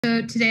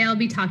So today I'll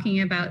be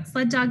talking about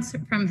sled dogs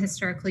from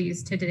historical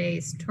use to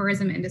today's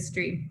tourism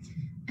industry.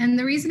 And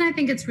the reason I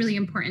think it's really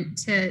important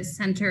to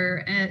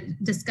center a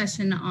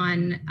discussion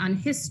on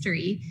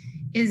history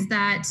is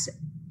that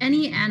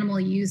any animal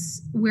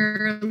use,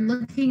 we're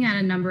looking at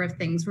a number of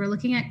things. We're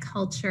looking at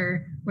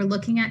culture, we're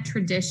looking at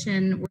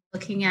tradition, we're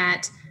looking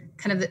at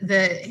kind of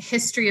the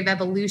history of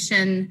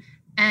evolution,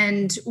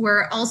 and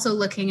we're also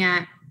looking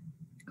at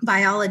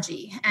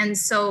biology. And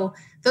so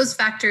those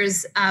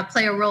factors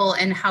play a role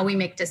in how we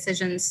make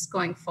decisions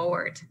going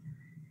forward.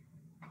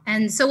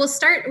 And so we'll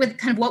start with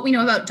kind of what we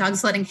know about dog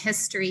sledding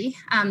history.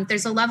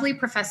 There's a lovely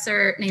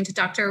professor named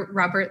Dr.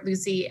 Robert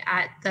Lucy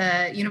at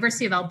the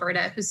University of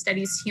Alberta who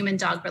studies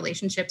human-dog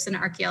relationships in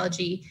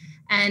archaeology.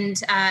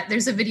 And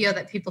there's a video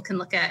that people can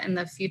look at in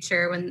the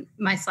future when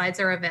my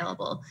slides are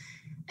available.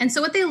 And so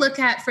what they look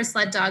at for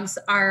sled dogs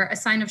are a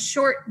sign of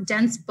short,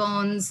 dense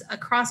bones, a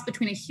cross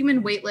between a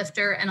human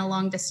weightlifter and a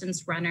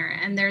long-distance runner.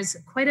 And there's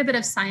quite a bit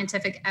of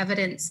scientific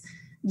evidence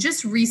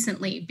just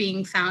recently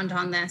being found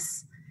on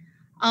this.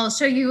 I'll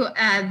show you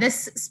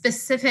this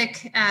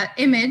specific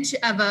image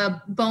of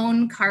a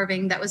bone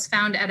carving that was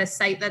found at a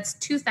site that's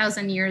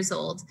 2,000 years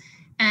old.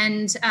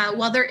 And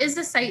while there is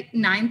a site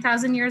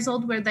 9,000 years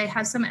old where they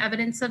have some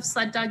evidence of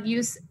sled dog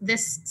use,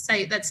 this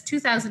site that's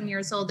 2,000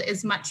 years old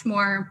is much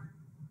more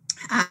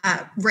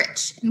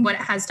rich in what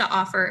it has to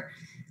offer.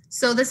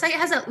 So the site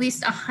has at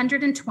least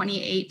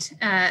 128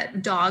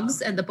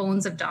 dogs and the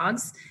bones of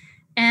dogs.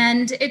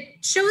 And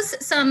it shows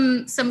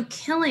some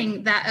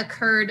killing that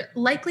occurred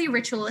likely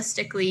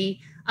ritualistically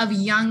of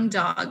young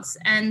dogs.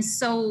 And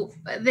so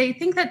they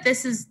think that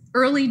this is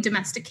early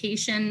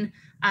domestication,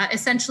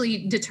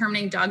 essentially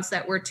determining dogs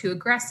that were too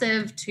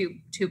aggressive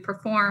to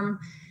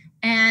perform.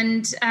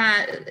 And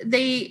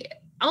they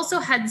also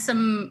had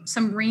some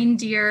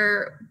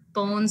reindeer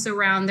bones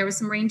around. There was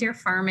some reindeer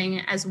farming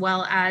as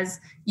well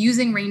as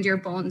using reindeer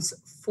bones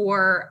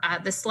for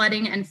the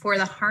sledding and for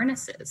the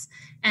harnesses.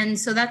 And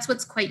so that's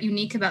what's quite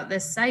unique about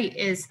this site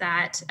is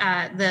that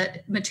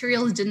the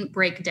materials didn't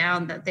break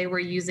down that they were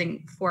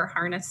using for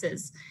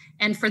harnesses.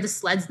 And for the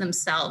sleds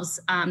themselves,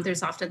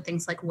 there's often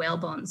things like whale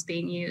bones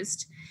being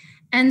used.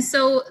 And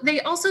so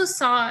they also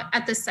saw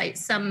at the site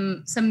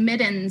some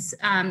middens,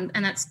 and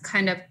that's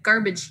kind of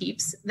garbage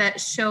heaps that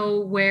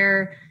show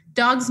where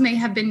dogs may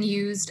have been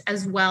used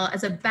as well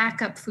as a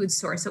backup food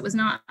source. It was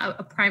not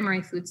a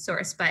primary food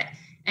source, but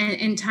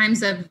in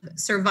times of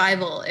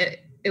survival,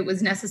 it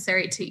was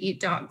necessary to eat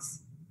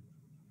dogs.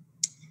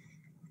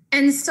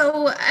 And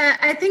so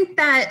I think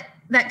that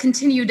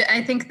continued.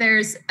 I think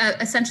there's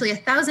essentially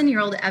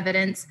 1,000-year-old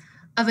evidence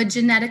of a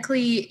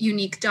genetically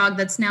unique dog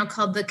that's now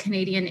called the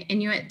Canadian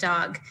Inuit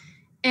dog.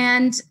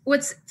 And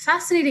what's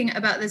fascinating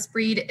about this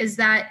breed is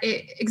that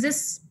it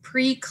exists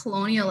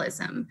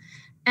pre-colonialism.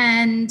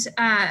 And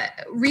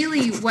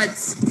really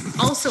what's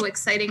also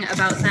exciting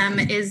about them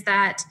is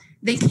that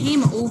they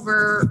came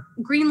over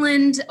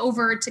Greenland,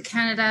 over to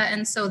Canada.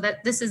 And so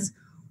that this is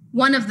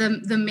one of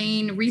the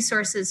main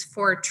resources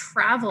for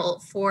travel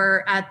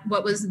for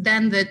what was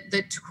then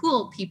the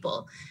Tule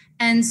people.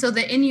 And so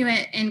the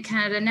Inuit in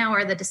Canada now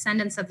are the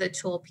descendants of the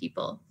Tule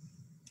people.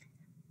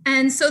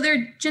 And so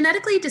they're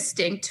genetically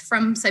distinct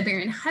from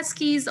Siberian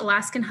Huskies,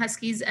 Alaskan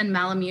Huskies, and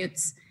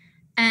Malamutes.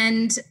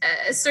 And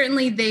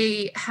certainly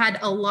they had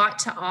a lot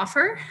to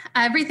offer.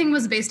 Everything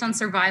was based on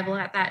survival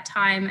at that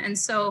time. And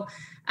so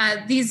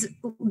these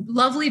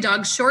lovely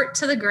dogs, short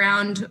to the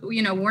ground,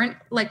 weren't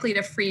likely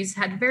to freeze,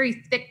 had very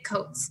thick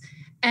coats,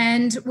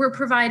 and were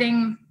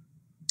providing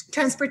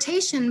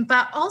transportation,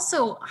 but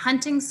also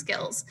hunting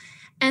skills.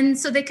 And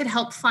so they could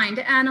help find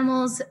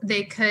animals.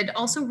 They could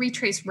also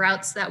retrace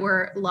routes that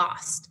were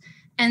lost.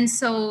 And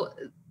so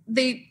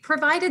they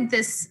provided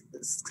this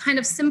kind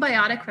of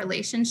symbiotic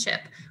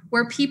relationship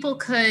where people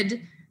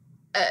could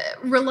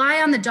rely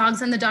on the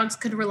dogs and the dogs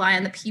could rely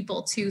on the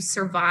people to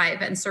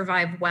survive and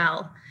survive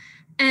well.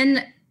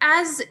 And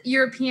as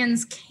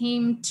Europeans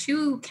came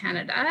to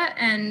Canada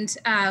and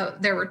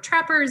there were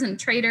trappers and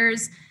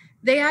traders,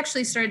 they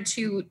actually started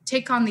to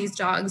take on these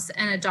dogs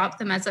and adopt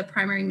them as a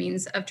primary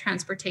means of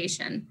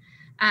transportation.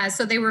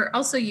 So they were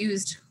also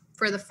used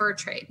for the fur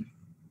trade.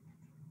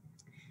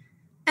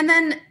 And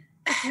then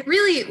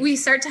really, we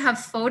start to have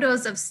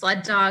photos of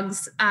sled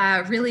dogs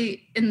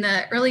really in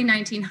the early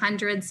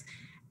 1900s.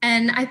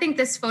 And I think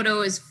this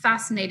photo is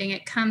fascinating.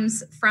 It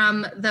comes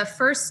from the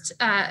first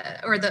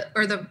or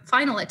the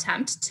final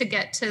attempt to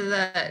get to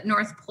the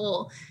North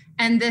Pole.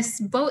 And this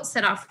boat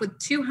set off with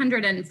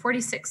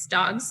 246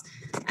 dogs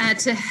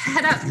to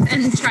head up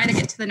and try to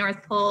get to the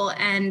North Pole.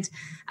 And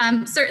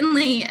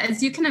certainly,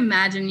 as you can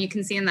imagine, you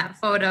can see in that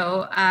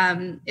photo,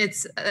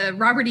 it's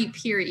Robert E.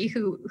 Peary,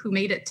 who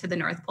made it to the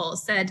North Pole,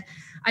 said,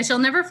 "I shall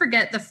never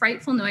forget the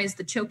frightful noise,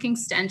 the choking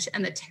stench,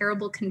 and the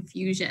terrible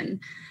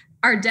confusion.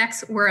 Our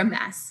decks were a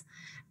mess."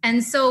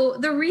 And so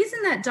the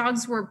reason that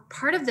dogs were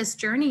part of this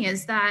journey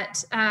is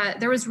that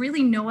there was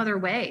really no other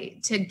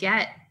way to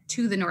get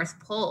to the North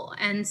Pole.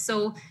 And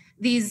so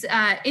these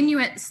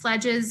Inuit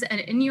sledges and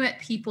Inuit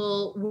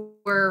people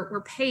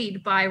were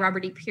paid by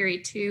Robert E. Peary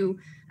to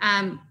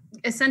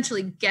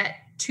essentially get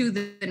to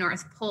the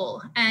North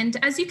Pole. And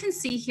as you can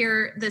see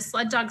here, the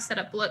sled dog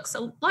setup looks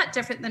a lot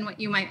different than what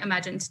you might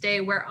imagine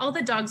today, where all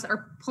the dogs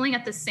are pulling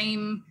at the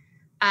same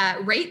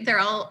rate.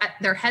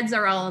 Their heads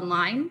are all in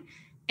line.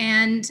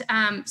 And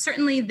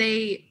certainly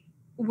they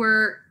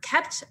were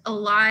kept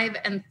alive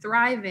and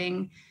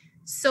thriving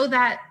so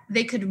that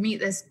they could meet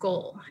this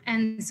goal.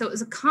 And so it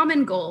was a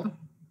common goal.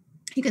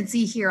 You can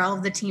see here all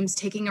of the teams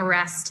taking a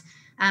rest.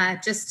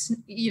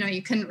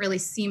 You couldn't really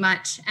see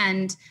much.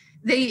 And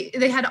they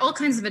had all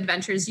kinds of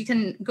adventures. You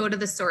can go to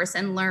the source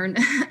and learn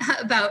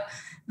about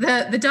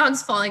the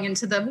dogs falling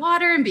into the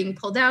water and being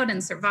pulled out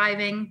and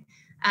surviving.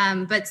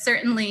 But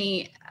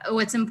certainly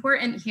what's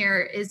important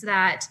here is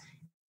that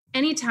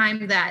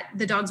anytime that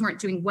the dogs weren't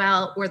doing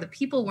well or the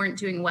people weren't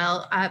doing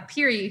well,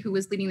 Peary, who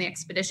was leading the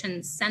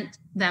expedition, sent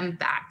them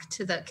back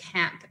to the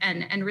camp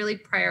and really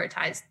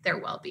prioritized their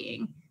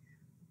well-being.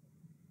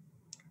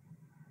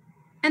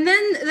 And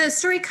then the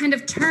story kind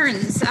of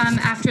turns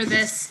after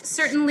this.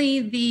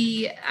 Certainly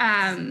the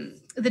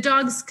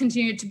dogs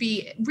continued to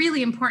be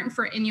really important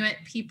for Inuit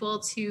people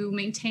to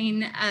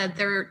maintain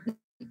their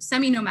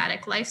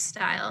semi-nomadic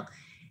lifestyle.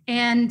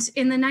 And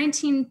in the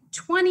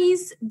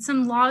 1920s,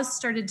 some laws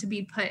started to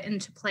be put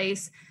into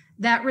place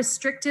that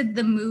restricted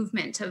the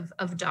movement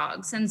of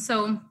dogs. And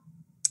so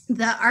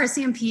the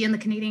RCMP and the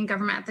Canadian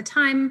government at the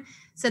time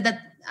said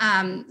that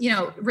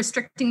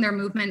restricting their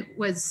movement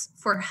was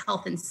for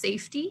health and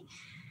safety.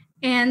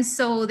 And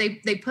so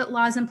they put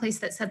laws in place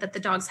that said that the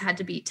dogs had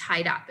to be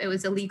tied up. It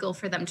was illegal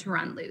for them to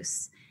run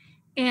loose.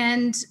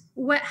 And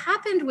what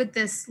happened with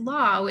this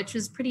law, which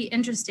was pretty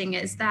interesting,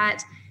 is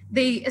that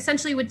they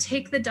essentially would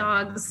take the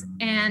dogs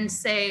and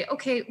say,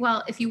 okay,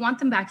 well, if you want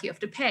them back, you have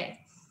to pay.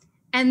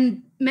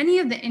 And many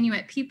of the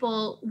Inuit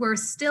people were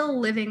still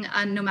living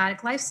a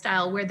nomadic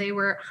lifestyle where they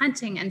were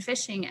hunting and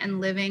fishing and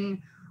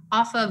living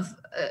off of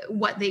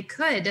what they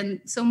could. And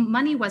so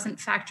money wasn't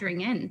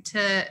factoring in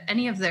to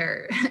any of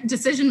their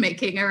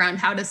decision-making around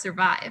how to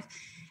survive.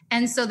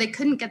 And so they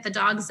couldn't get the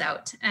dogs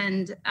out.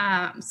 And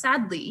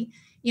sadly,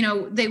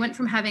 they went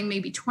from having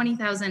maybe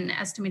 20,000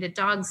 estimated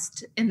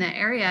dogs in the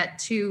area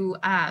to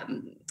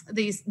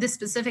this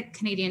specific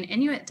Canadian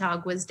Inuit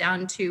dog was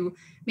down to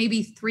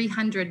maybe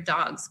 300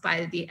 dogs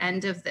by the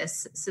end of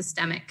this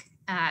systemic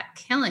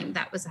killing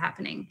that was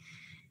happening.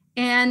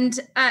 And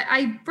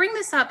I bring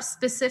this up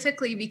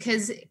specifically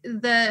because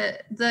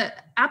the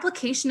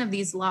application of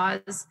these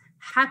laws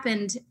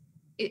happened,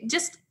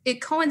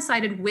 it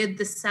coincided with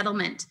the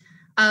settlement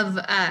of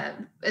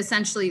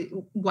essentially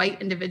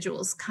white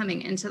individuals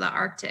coming into the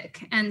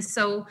Arctic. And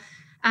so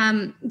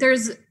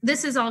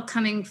this is all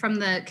coming from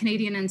the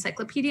Canadian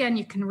Encyclopedia, and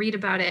you can read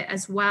about it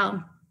as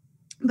well.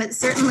 But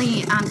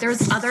certainly there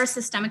was other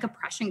systemic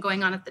oppression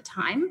going on at the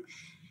time.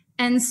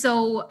 And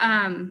so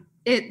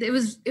it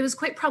was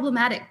quite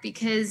problematic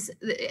because,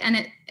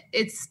 and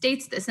it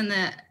states this in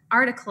the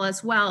article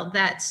as well,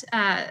 that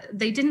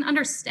they didn't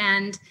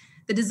understand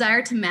the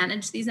desire to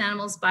manage these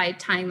animals by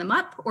tying them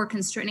up or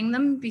constraining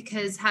them,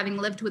 because having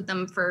lived with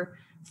them for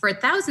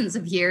thousands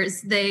of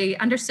years, they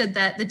understood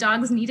that the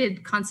dogs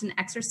needed constant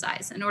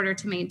exercise in order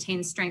to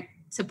maintain strength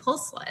to pull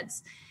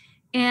sleds.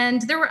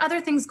 And there were other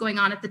things going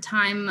on at the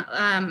time,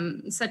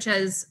 such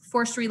as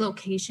forced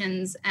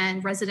relocations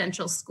and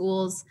residential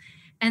schools.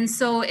 And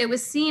so it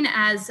was seen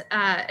as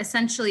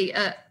essentially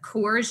a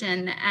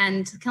coercion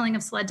and killing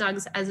of sled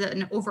dogs as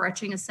an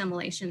overarching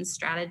assimilation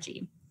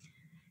strategy.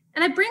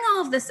 And I bring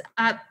all of this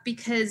up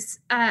because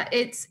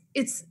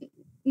it's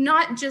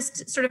not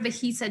just sort of a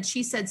he said,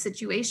 she said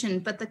situation,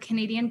 but the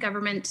Canadian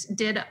government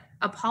did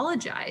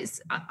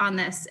apologize on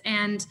this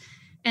and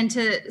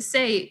to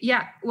say,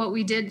 yeah, what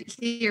we did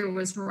here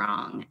was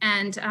wrong.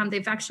 And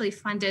they've actually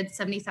funded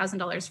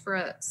 $70,000 for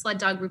a sled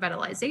dog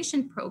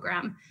revitalization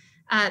program.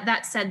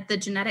 That said, the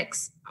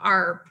genetics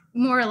are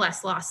more or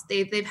less lost.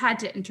 They've had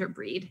to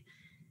interbreed.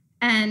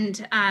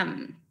 And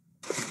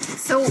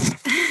so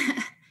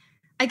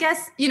I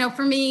guess,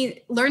 for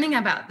me, learning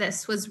about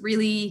this was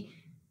really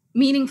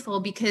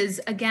meaningful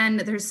because, again,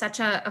 there's such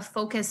a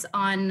focus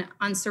on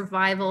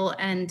survival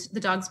and the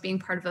dogs being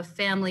part of a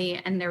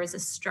family, and there was a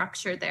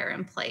structure there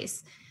in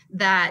place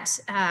that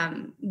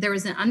there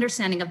was an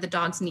understanding of the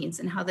dog's needs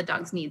and how the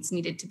dog's needs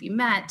needed to be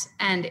met.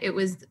 And it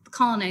was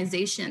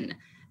colonization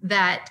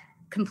that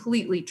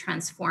completely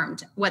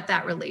transformed what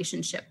that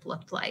relationship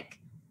looked like.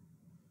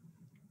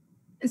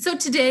 And so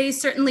today,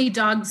 certainly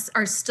dogs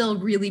are still a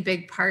really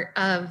big part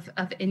of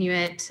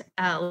Inuit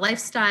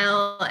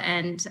lifestyle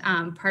and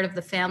part of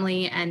the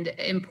family, and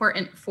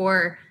important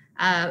for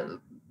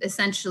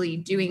essentially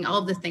doing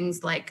all the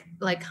things like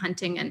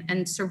hunting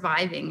and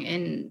surviving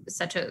in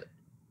such a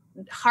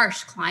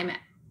harsh climate.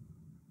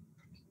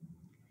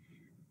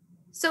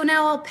 So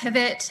now I'll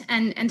pivot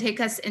and take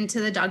us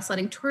into the dog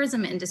sledding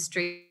tourism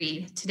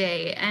industry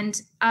today.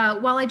 And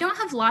while I don't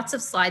have lots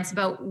of slides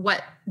about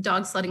what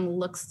dog sledding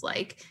looks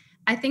like,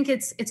 I think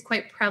it's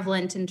quite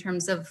prevalent in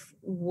terms of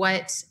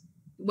what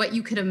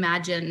you could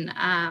imagine.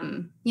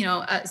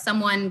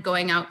 Someone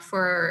going out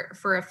for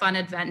a fun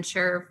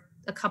adventure,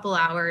 a couple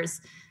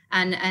hours,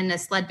 and a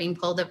sled being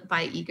pulled up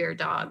by eager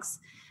dogs.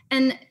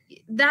 And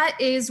that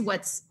is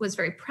was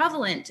very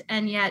prevalent.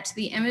 And yet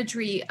the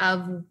imagery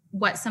of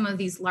what some of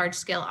these large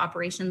scale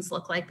operations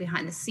look like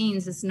behind the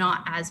scenes is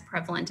not as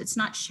prevalent. It's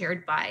not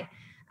shared by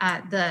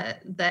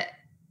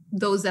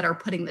those that are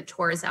putting the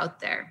tours out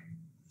there.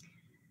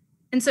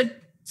 And so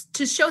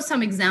to show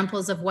some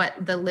examples of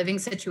what the living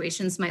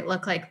situations might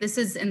look like, this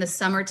is in the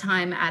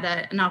summertime at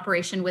an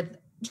operation with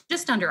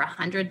just under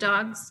 100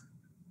 dogs.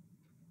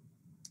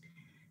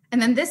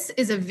 And then this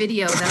is a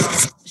video that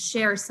I'll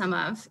share some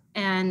of,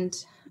 and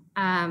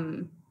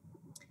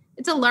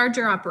it's a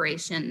larger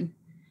operation.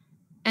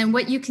 And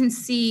what you can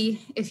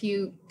see if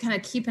you kind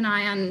of keep an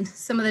eye on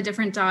some of the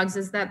different dogs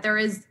is that there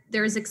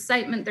is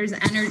excitement, there's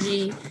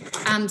energy.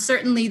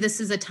 Certainly this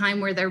is a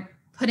time where they're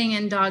putting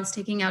in dogs,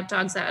 taking out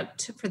dogs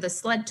out for the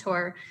sled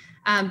tour.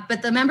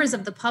 But the members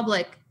of the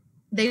public,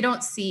 they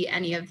don't see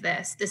any of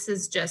this. This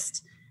is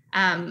just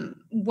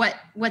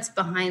what's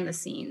behind the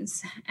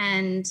scenes.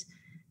 And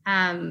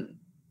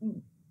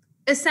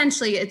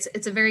essentially,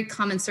 it's a very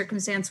common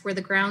circumstance where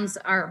the grounds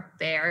are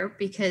bare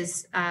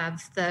because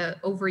of the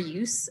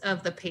overuse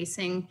of the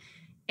pacing.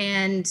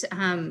 And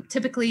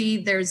typically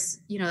there's,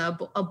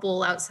 a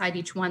bowl outside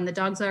each one. The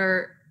dogs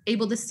are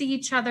able to see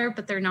each other,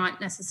 but they're not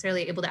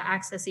necessarily able to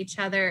access each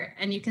other.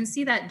 And you can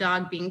see that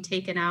dog being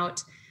taken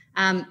out.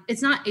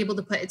 It's not able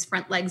to put its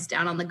front legs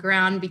down on the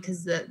ground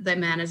because the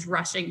man is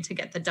rushing to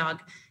get the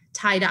dog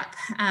tied up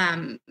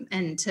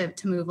and to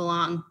move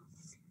along.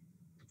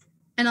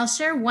 And I'll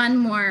share one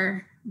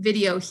more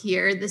video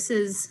here. This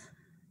is,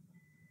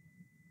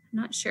 I'm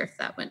not sure if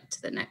that went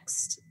to the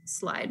next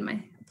slide,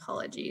 my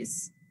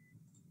apologies.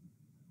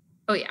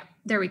 Oh yeah,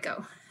 there we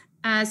go.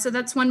 So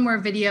that's one more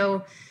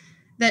video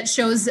that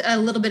shows a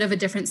little bit of a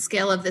different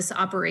scale of this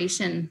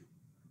operation.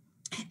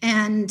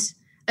 And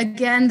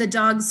again, the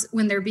dogs,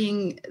 when they're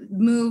being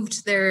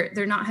moved,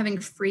 they're not having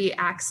free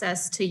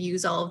access to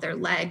use all of their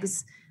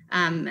legs.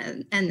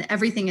 And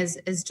everything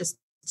is just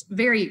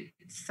very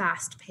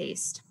fast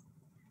paced.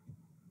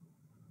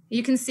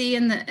 You can see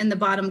in the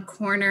bottom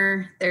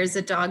corner, there's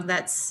a dog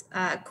that's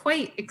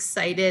quite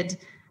excited,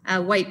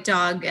 a white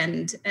dog,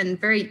 and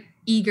very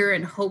eager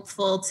and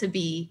hopeful to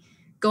be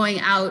going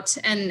out.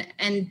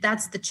 And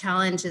that's the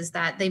challenge, is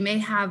that they may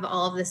have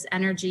all of this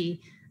energy,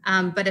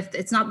 but if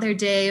it's not their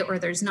day or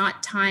there's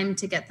not time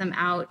to get them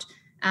out,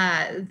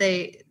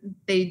 they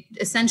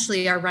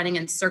essentially are running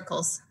in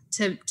circles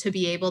to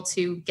be able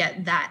to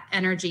get that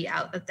energy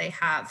out that they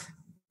have.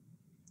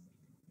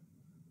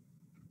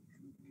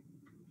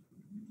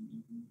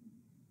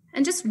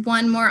 And just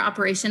one more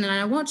operation, and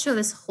I won't show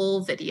this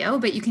whole video,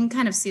 but you can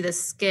kind of see the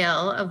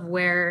scale of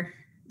where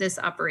this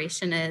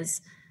operation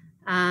is.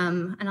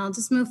 And I'll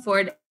just move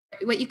forward.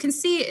 What you can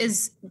see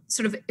is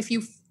sort of, if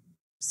you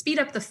speed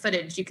up the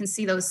footage, you can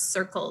see those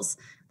circles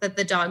that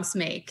the dogs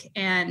make.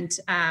 And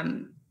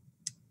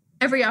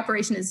every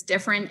operation is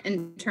different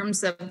in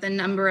terms of the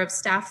number of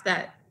staff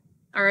that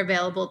are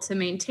available to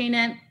maintain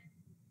it.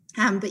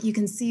 But you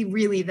can see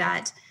really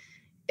that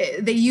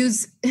they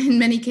use, in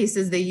many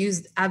cases, they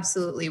use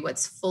absolutely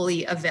what's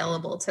fully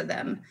available to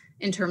them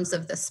in terms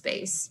of the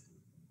space.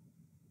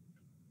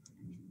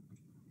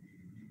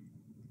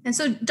 And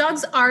so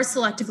dogs are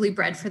selectively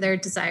bred for their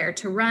desire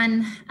to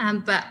run,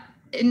 but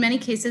in many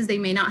cases, they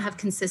may not have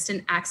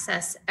consistent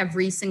access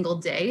every single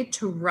day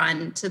to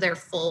run to their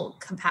full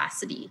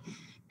capacity,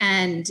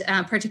 and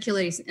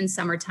particularly in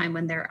summertime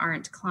when there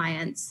aren't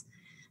clients.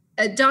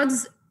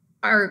 Dogs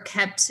are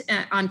kept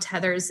on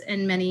tethers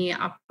in many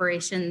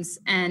operations,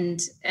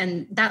 and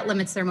that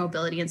limits their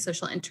mobility and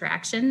social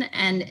interaction.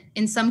 And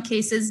in some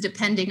cases,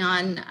 depending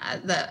on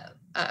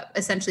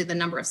essentially the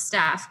number of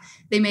staff,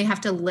 they may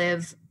have to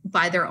live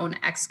by their own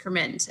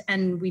excrement.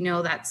 And we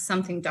know that's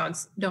something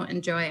dogs don't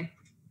enjoy.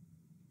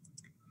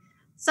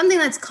 Something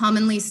that's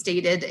commonly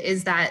stated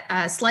is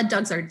that sled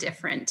dogs are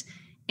different.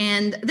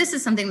 And this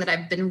is something that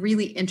I've been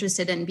really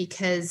interested in,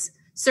 because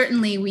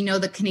certainly we know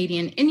the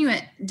Canadian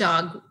Inuit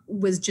dog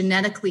was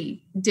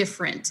genetically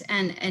different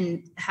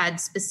and had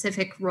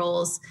specific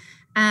roles.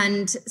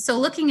 And so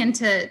looking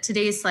into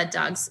today's sled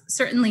dogs,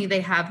 certainly they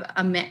have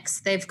a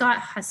mix. They've got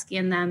husky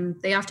in them.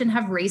 They often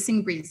have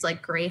racing breeds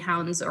like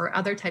greyhounds or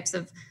other types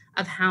of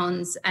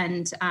hounds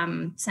and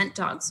scent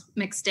dogs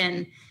mixed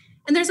in.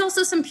 And there's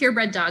also some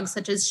purebred dogs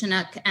such as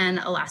Chinook and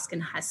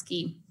Alaskan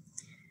Husky.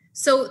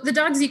 So the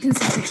dogs you can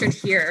see pictured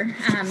here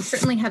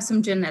certainly have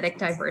some genetic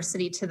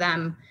diversity to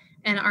them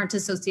and aren't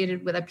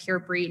associated with a pure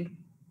breed.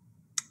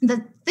 The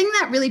thing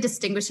that really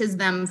distinguishes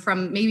them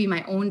from maybe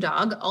my own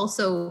dog,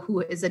 also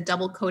who is a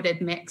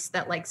double-coated mix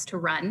that likes to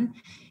run,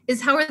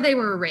 is how they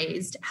were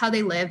raised, how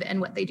they live,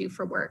 and what they do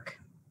for work.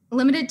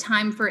 Limited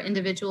time for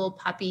individual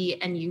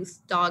puppy and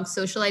youth dog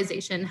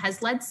socialization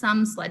has led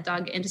some sled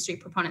dog industry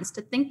proponents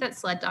to think that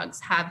sled dogs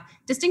have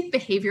distinct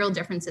behavioral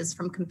differences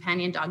from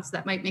companion dogs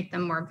that might make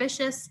them more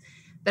vicious,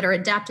 that are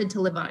adapted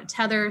to live on a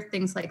tether,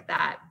 things like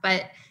that.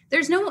 But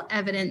there's no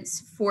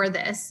evidence for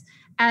this.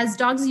 as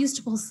dogs used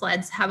to pull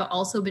sleds have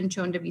also been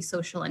shown to be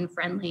social and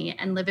friendly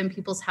and live in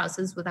people's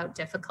houses without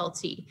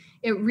difficulty.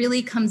 It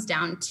really comes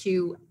down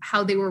to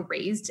how they were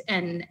raised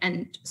and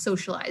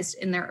socialized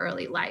in their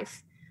early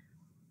life.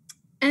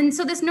 And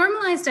so this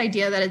normalized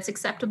idea that it's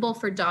acceptable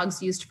for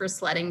dogs used for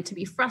sledding to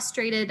be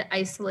frustrated,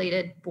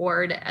 isolated,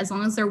 bored, as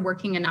long as they're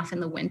working enough in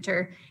the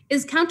winter,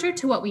 is counter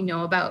to what we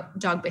know about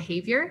dog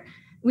behavior.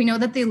 We know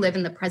that they live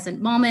in the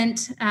present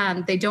moment.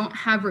 They don't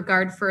have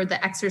regard for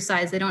the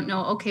exercise. They don't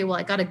know, okay, well,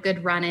 I got a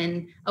good run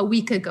in a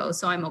week ago,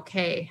 so I'm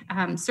okay.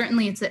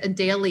 Certainly it's a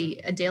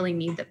daily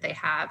need that they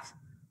have.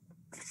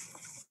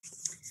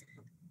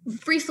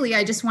 Briefly,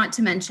 I just want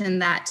to mention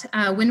that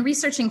when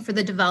researching for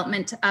the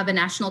development of a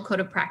national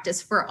code of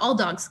practice for all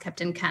dogs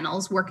kept in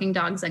kennels, working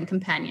dogs and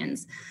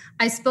companions,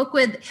 I spoke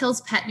with Hill's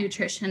Pet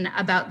Nutrition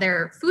about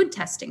their food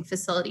testing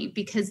facility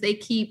because they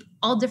keep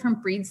all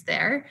different breeds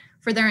there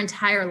for their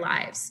entire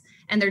lives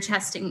and they're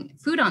testing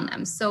food on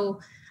them.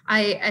 So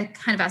I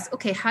kind of asked,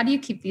 okay, how do you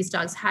keep these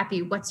dogs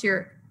happy? What's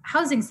your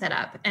housing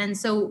setup? And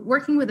so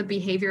working with a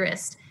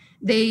behaviorist,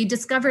 they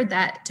discovered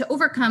that to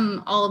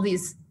overcome all of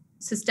these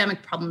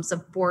systemic problems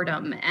of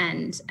boredom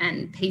and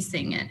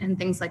pacing and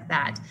things like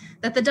that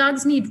the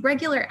dogs need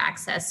regular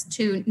access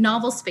to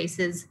novel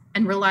spaces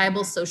and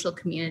reliable social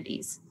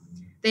communities.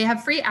 They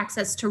have free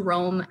access to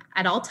roam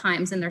at all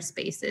times in their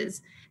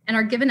spaces and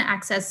are given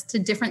access to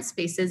different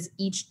spaces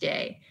each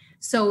day.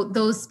 So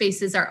those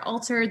spaces are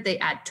altered, they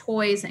add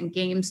toys and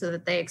games so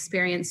that they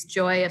experience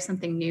joy of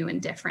something new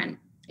and different.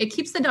 It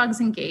keeps the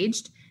dogs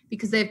engaged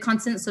because they have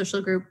constant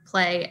social group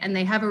play and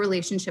they have a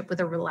relationship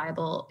with a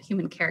reliable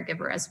human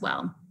caregiver as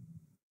well.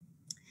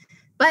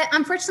 But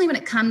unfortunately, when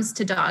it comes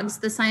to dogs,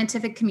 the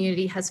scientific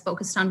community has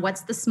focused on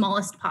what's the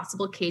smallest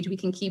possible cage we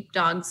can keep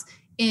dogs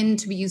in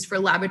to be used for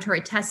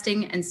laboratory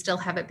testing and still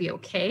have it be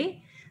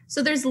okay.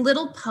 So there's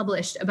little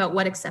published about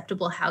what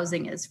acceptable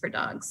housing is for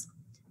dogs.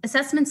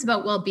 Assessments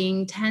about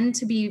well-being tend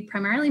to be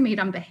primarily made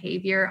on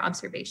behavior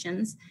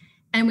observations.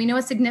 And we know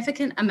a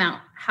significant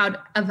amount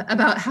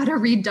about how to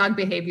read dog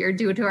behavior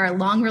due to our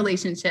long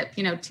relationship,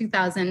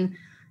 2,000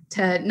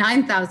 to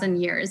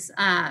 9,000 years,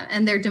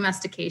 and their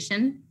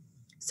domestication.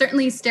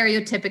 Certainly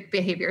stereotypic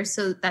behavior,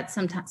 so that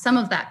some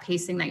of that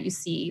pacing that you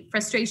see,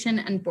 frustration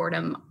and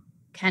boredom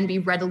can be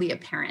readily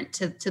apparent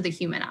to the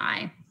human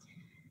eye.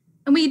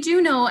 And we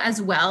do know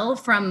as well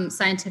from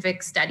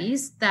scientific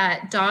studies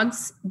that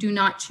dogs do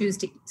not choose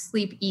to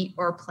sleep, eat,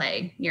 or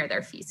play near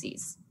their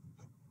feces.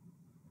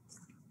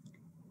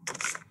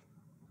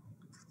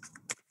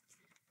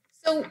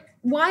 So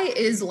why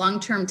is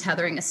long-term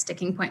tethering a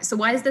sticking point? So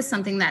why is this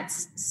something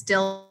that's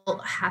still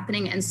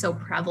happening and so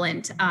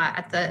prevalent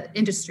at the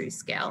industry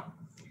scale?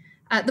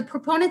 The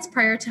proponents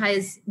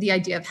prioritize the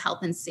idea of health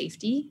and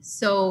safety.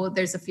 So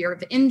there's a fear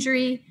of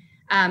injury.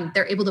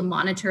 They're able to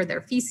monitor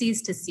their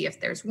feces to see if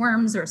there's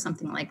worms or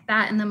something like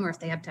that in them, or if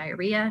they have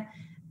diarrhea.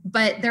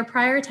 But they're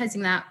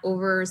prioritizing that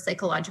over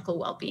psychological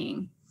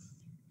well-being.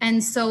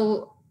 And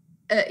so,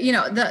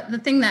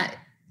 the thing that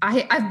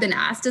I've been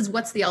asked is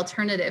what's the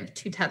alternative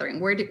to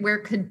tethering? Where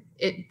could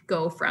it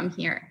go from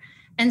here?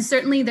 And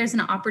certainly there's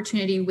an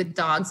opportunity with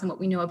dogs and what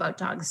we know about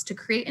dogs to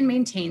create and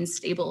maintain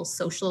stable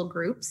social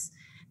groups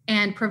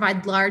and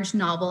provide large,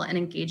 novel, and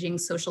engaging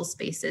social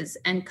spaces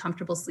and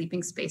comfortable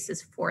sleeping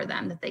spaces for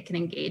them that they can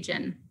engage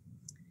in.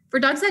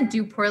 For dogs that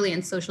do poorly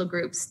in social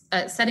groups,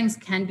 settings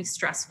can be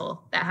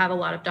stressful that have a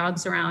lot of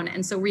dogs around.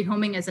 And so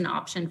rehoming is an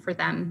option for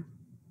them.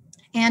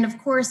 And of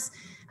course,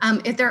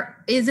 if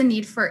there is a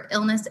need for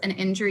illness and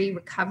injury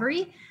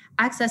recovery,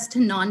 access to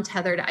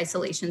non-tethered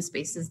isolation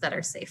spaces that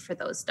are safe for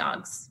those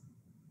dogs.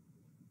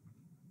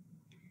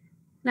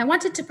 And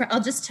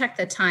I'll just check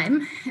the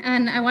time,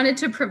 and I wanted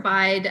to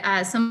provide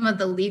some of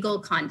the legal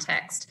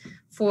context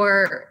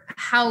for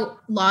how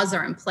laws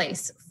are in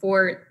place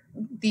for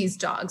these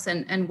dogs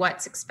and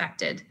what's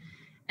expected.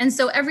 And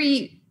so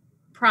every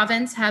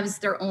province has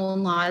their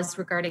own laws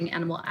regarding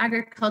animal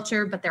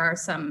agriculture, but there are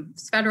some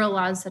federal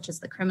laws such as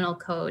the criminal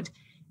code.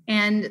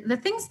 And the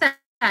things that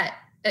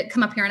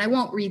come up here, and I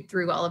won't read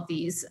through all of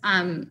these,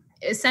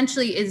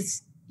 essentially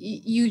is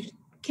you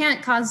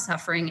can't cause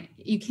suffering,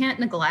 you can't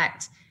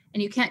neglect,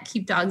 and you can't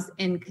keep dogs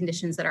in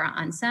conditions that are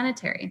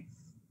unsanitary.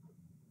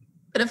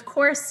 But of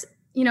course,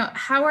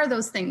 how are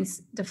those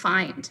things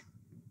defined?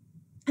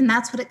 And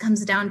that's what it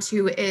comes down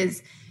to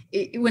is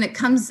when it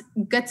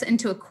gets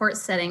into a court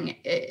setting,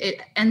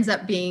 it ends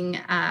up being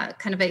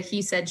kind of a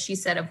he said, she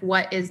said of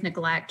what is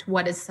neglect,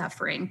 what is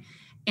suffering,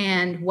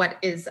 and what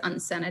is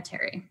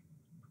unsanitary.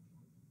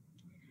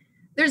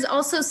 There's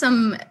also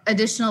some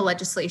additional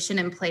legislation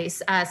in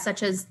place,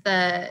 such as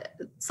the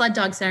Sled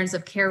Dog Centers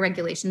of Care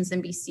regulations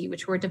in BC,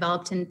 which were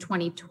developed in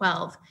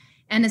 2012.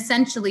 And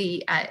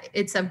essentially,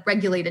 it's a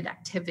regulated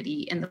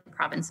activity in the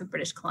province of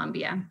British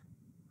Columbia.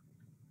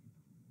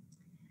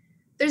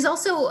 There's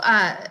also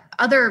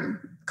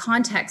other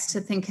context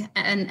to think,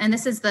 and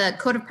this is the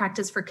Code of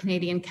Practice for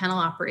Canadian Kennel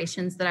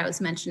Operations that I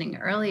was mentioning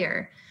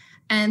earlier.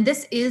 And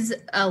this is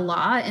a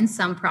law in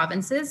some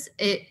provinces.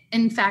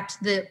 In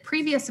fact, the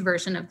previous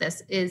version of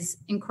this is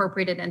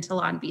incorporated into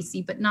law in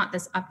BC, but not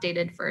this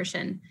updated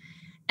version.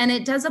 And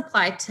it does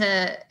apply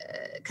to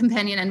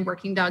companion and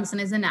working dogs and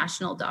is a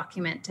national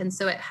document. And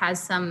so it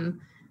has some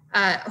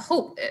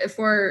hope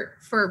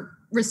for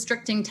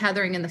restricting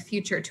tethering in the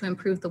future to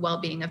improve the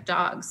well-being of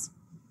dogs.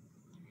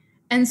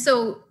 And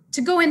so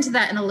to go into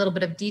that in a little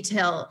bit of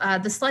detail,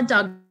 the sled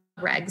dog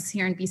regs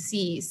here in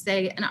BC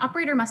say an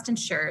operator must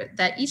ensure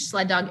that each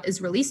sled dog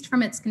is released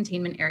from its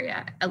containment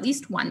area at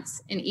least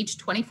once in each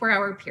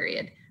 24-hour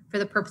period for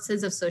the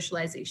purposes of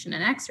socialization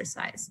and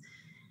exercise.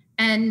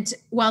 And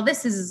while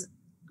this is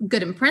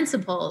good in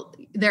principle,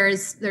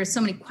 there's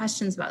so many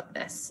questions about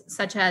this,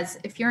 such as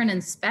if you're an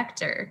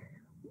inspector,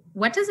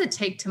 what does it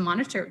take to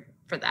monitor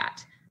for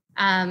that?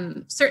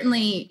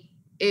 Certainly,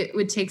 it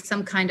would take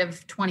some kind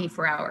of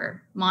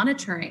 24-hour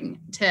monitoring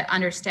to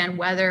understand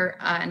whether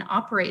an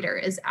operator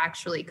is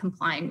actually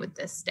complying with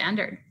this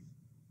standard.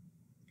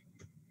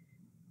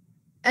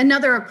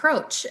 Another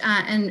approach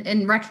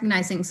in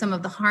recognizing some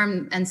of the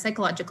harm and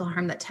psychological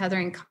harm that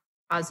tethering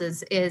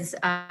causes is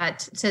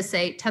to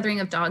say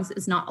tethering of dogs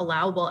is not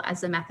allowable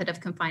as a method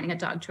of confining a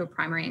dog to a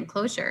primary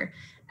enclosure,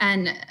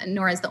 and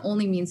nor as the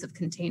only means of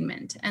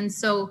containment. And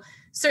so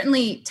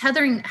certainly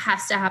tethering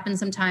has to happen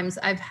sometimes.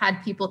 I've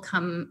had people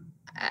come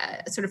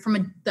sort of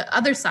from the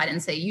other side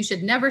and say, you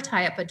should never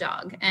tie up a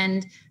dog.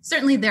 And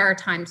certainly there are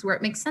times where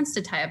it makes sense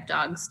to tie up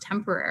dogs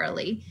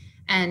temporarily,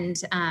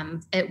 and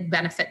it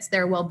benefits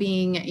their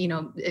well-being,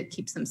 it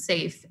keeps them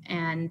safe.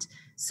 And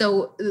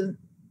so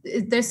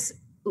this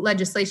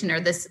legislation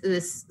or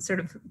this sort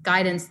of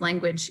guidance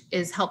language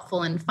is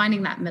helpful in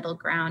finding that middle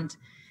ground.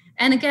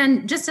 And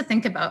again, just to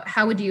think about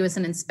how would you as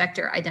an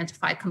inspector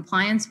identify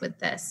compliance with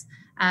this?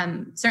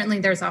 Certainly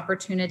there's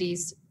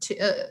opportunities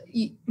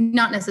to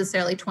not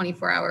necessarily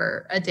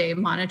 24-hour a day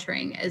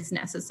monitoring is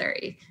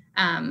necessary,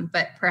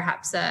 but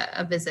perhaps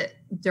a visit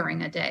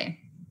during a day.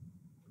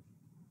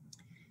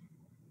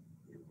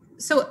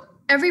 So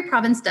every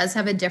province does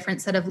have a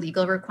different set of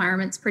legal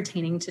requirements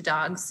pertaining to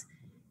dogs.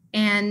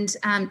 And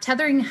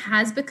tethering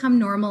has become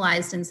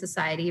normalized in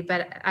society,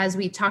 but as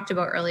we talked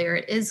about earlier,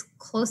 it is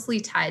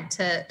closely tied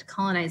to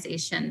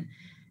colonization.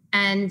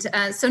 And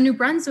so New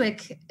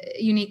Brunswick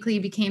uniquely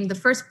became the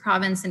first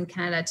province in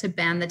Canada to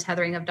ban the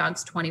tethering of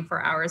dogs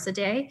 24 hours a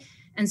day.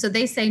 And so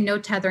they say no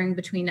tethering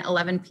between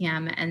 11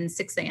 p.m. and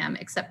 6 a.m.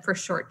 except for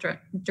short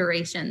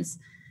durations.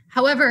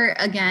 However,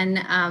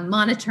 again,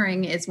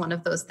 monitoring is one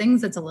of those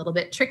things that's a little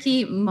bit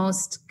tricky.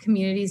 Most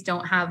communities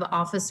don't have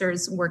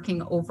officers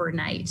working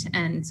overnight,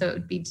 and so it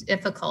would be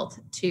difficult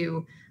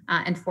to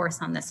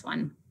enforce on this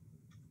one.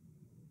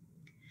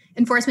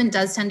 Enforcement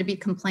does tend to be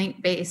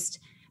complaint-based.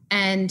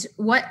 And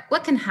what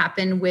can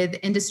happen with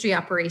industry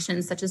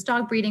operations such as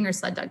dog breeding or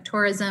sled dog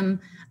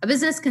tourism, a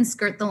business can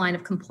skirt the line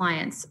of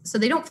compliance. So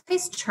they don't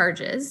face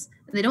charges,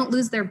 they don't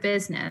lose their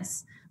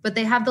business, but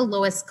they have the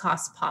lowest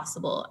cost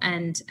possible.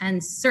 And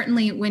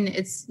certainly when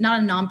it's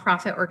not a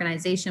nonprofit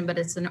organization, but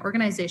it's an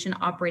organization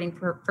operating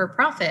for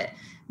profit,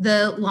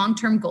 the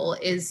long-term goal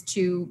is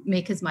to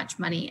make as much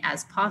money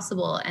as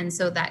possible. And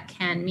so that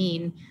can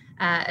mean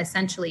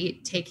essentially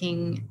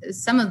taking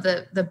some of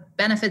the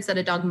benefits that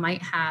a dog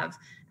might have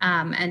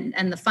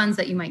and the funds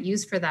that you might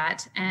use for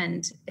that,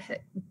 and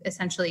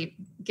essentially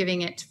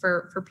giving it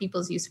for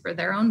people's use for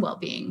their own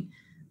well-being.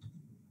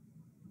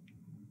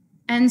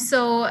 And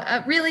so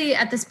really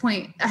at this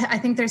point, I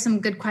think there's some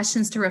good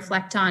questions to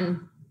reflect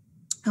on.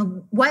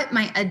 What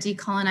might a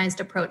decolonized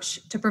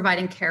approach to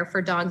providing care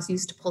for dogs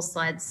used to pull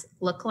sleds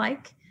look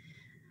like?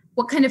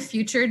 What kind of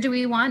future do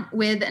we want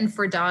with and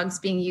for dogs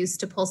being used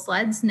to pull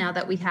sleds now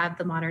that we have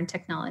the modern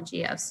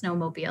technology of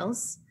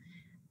snowmobiles?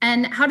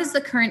 And how does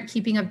the current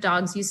keeping of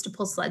dogs used to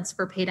pull sleds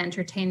for paid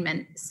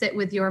entertainment sit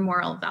with your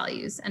moral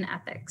values and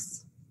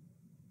ethics?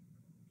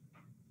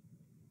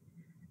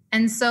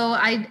 And so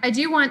I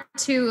do want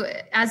to,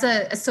 as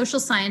a social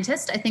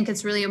scientist, I think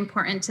it's really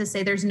important to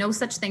say there's no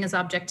such thing as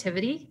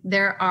objectivity.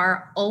 There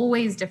are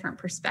always different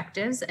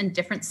perspectives and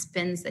different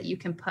spins that you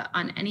can put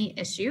on any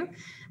issue.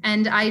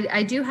 And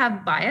I do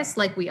have bias,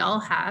 like we all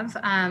have.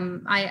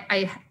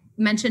 I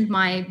mentioned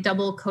my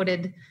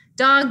double-coated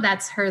dog.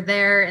 That's her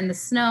there in the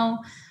snow.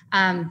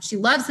 She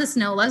loves the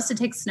snow, loves to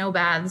take snow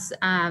baths.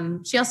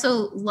 She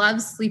also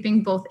loves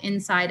sleeping both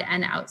inside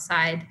and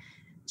outside.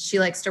 She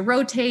likes to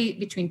rotate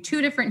between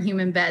 2 different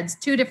human beds,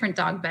 2 different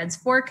dog beds,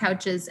 4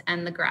 couches,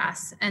 and the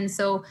grass. And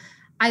so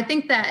I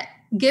think that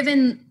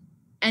given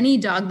any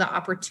dog the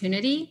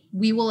opportunity,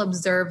 we will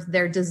observe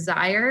their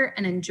desire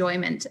and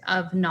enjoyment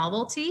of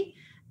novelty.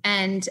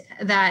 And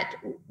that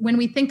when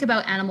we think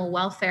about animal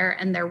welfare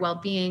and their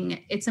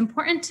well-being, it's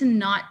important to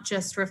not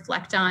just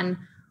reflect on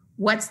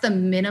what's the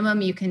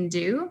minimum you can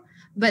do,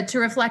 but to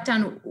reflect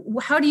on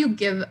how do you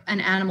give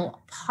an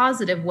animal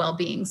positive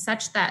well-being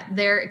such that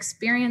their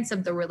experience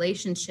of the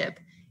relationship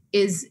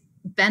is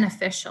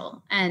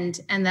beneficial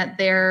and that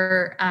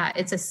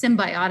it's a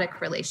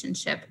symbiotic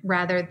relationship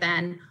rather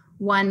than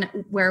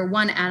where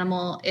one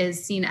animal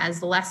is seen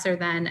as lesser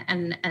than,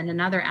 and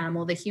another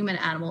animal, the human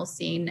animal,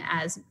 seen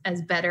as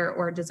better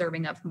or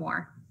deserving of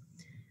more.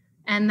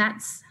 And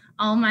that's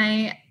all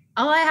I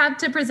have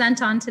to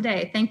present on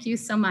today. Thank you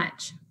so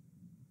much.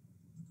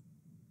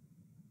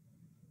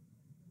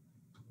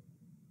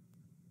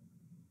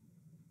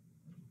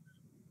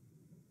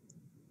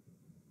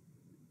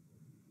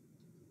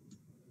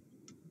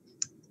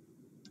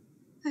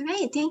 All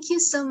right, thank you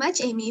so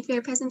much, Amy, for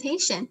your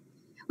presentation.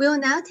 We will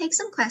now take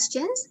some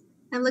questions.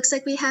 It looks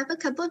like we have a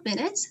couple of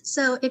minutes.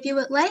 So if you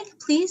would like,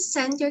 please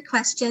send your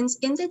questions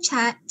in the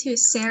chat to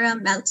Sarah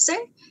Meltzer.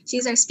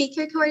 She's our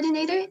speaker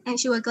coordinator, and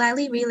she will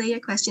gladly relay your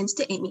questions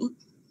to Amy.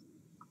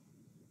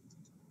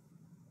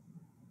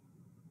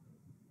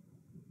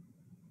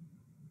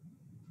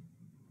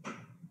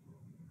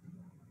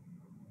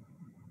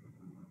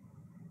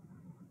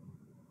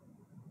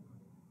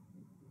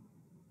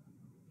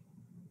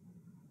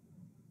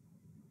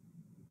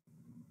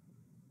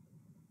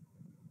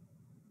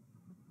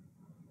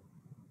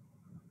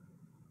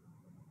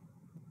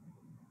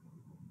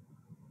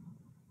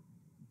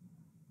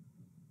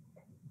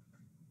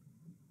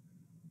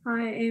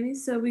 Hi, Amy.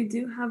 So we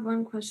do have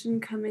one question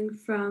coming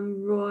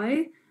from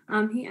Roy.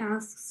 He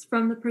asks,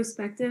 from the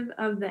perspective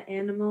of the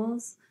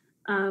animals,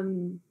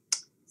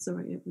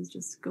 sorry, it was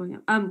just going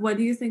up. What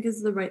do you think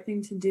is the right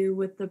thing to do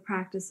with the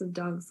practice of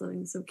dog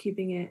sledding? So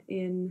keeping it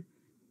in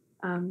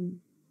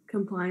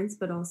compliance,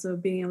 but also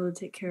being able to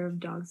take care of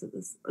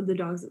the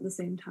dogs at the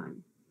same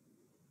time.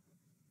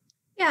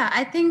 Yeah,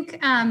 I think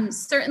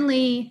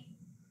certainly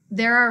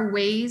there are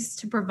ways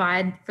to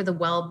provide for the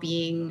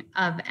well-being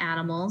of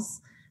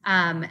animals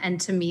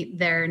and to meet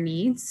their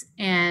needs.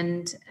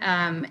 And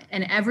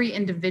every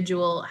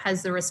individual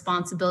has the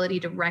responsibility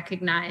to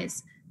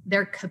recognize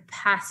their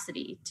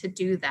capacity to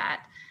do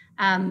that.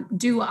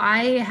 Do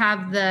I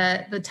have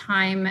the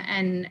time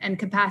and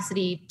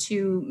capacity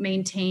to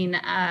maintain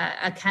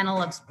a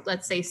kennel of,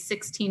 let's say,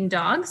 16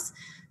 dogs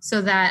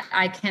so that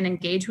I can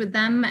engage with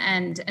them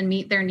and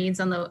meet their needs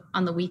on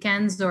the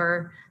weekends?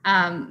 Or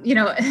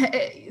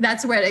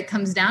that's where it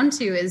comes down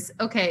to is,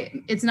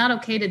 okay, it's not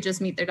okay to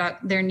just meet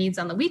their needs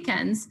on the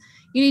weekends.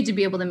 You need to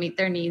be able to meet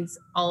their needs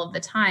all of the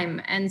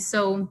time. And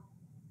so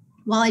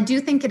while I do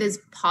think it is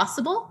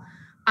possible,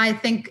 I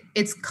think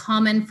it's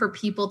common for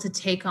people to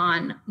take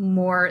on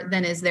more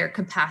than is their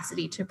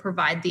capacity to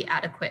provide the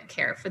adequate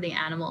care for the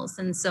animals.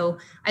 And so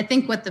I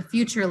think what the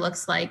future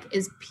looks like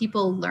is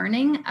people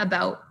learning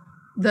about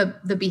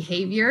the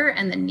behavior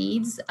and the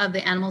needs of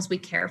the animals we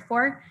care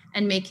for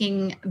and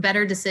making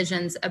better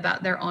decisions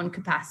about their own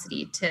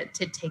capacity to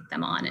take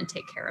them on and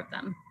take care of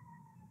them.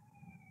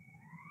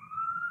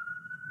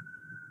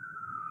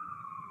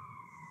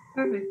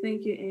 Perfect.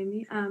 Thank you,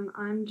 Amy.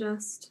 I'm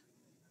just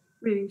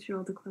reading through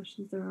all the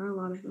questions. There are a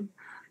lot of them.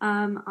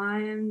 I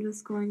am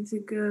just going to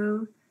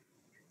go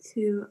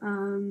to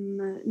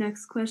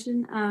next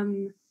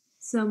question.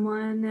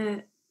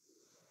 Someone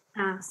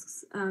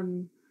asks,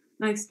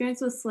 my experience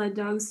with sled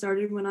dogs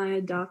started when I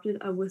adopted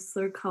a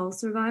Whistler cull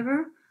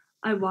survivor.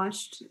 I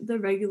watched the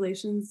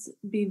regulations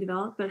be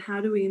developed, but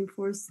how do we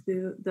enforce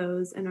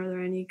those? And are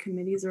there any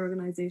committees or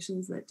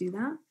organizations that do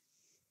that?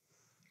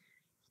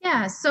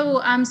 Yeah,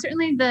 so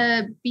certainly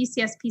the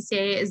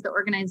BCSPCA is the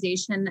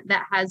organization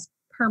that has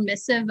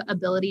permissive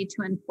ability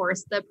to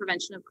enforce the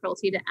Prevention of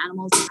Cruelty to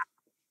Animals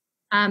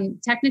Act.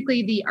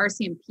 Technically, the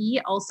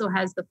RCMP also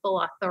has the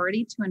full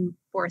authority to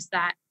enforce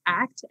that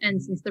act.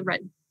 And since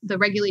the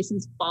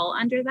regulations fall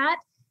under that,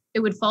 it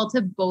would fall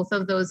to both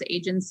of those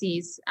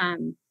agencies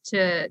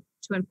to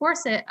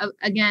enforce it.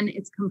 Again,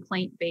 it's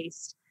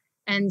complaint-based.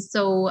 And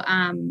so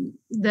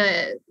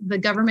the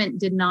government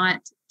did not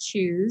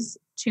choose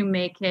to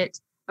make it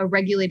a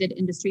regulated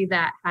industry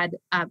that had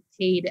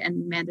paid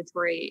and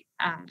mandatory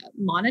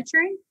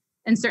monitoring.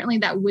 And certainly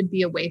that would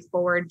be a way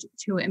forward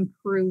to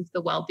improve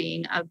the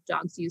well-being of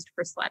dogs used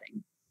for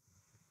sledding.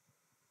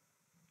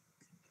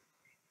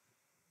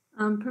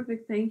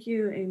 Perfect. Thank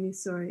you, Amy.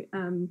 Sorry,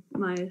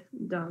 my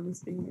dog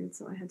was being weird,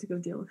 so I had to go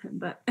deal with him.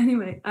 But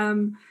anyway,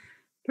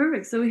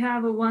 perfect. So we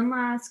have one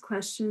last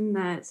question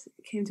that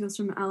came to us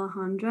from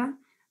Alejandra.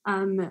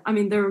 I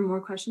mean, there are more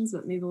questions,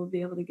 but maybe we'll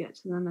be able to get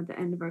to them at the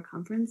end of our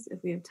conference if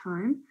we have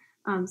time.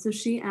 So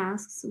she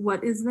asks,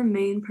 what is the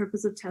main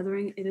purpose of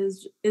tethering?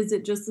 Is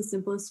it just the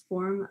simplest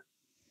form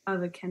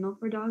of a kennel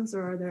for dogs,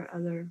 or are there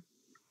other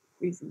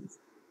reasons?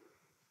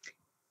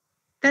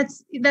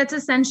 That's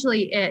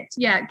essentially it.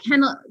 Yeah,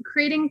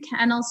 creating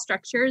kennel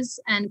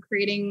structures and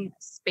creating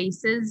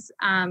spaces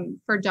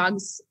for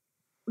dogs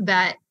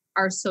that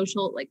are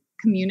social, like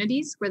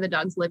communities where the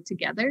dogs live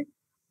together.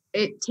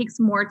 It takes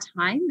more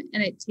time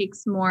and it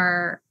takes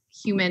more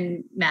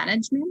human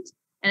management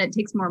and it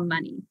takes more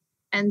money.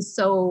 And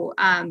so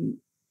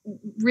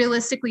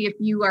realistically, if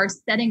you are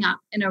setting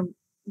up in a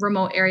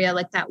remote area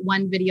like that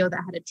one video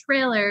that had a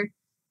trailer,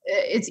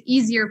 it's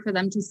easier for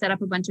them to set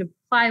up a bunch of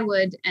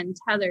plywood and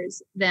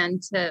tethers than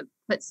to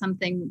put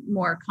something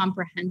more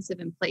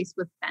comprehensive in place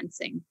with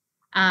fencing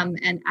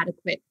and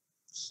adequate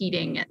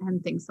heating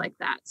and things like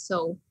that.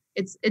 So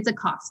it's a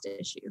cost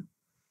issue.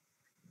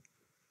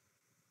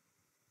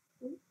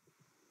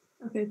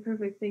 Okay,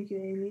 perfect. Thank you,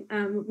 Amy.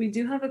 We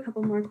do have a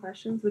couple more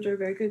questions, which are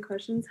very good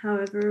questions.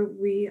 However,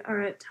 we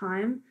are at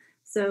time.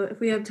 So if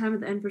we have time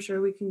at the end, for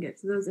sure, we can get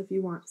to those if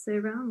you want to stay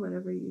around,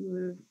 whatever you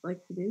would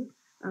like to do.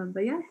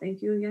 But yeah,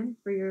 thank you again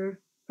for your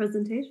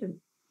presentation.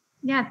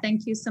 Yeah,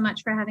 thank you so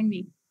much for having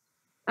me.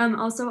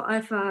 Also,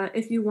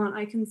 if you want,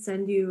 I can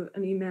send you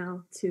an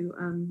email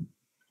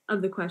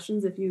of the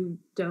questions if you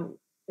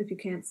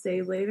can't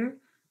stay later,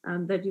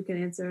 that you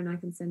can answer, and I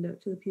can send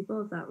out to the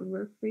people if that would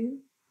work for you.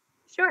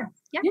 Sure.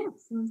 Yeah. Yeah,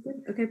 sounds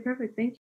good. Okay, perfect. Thank you.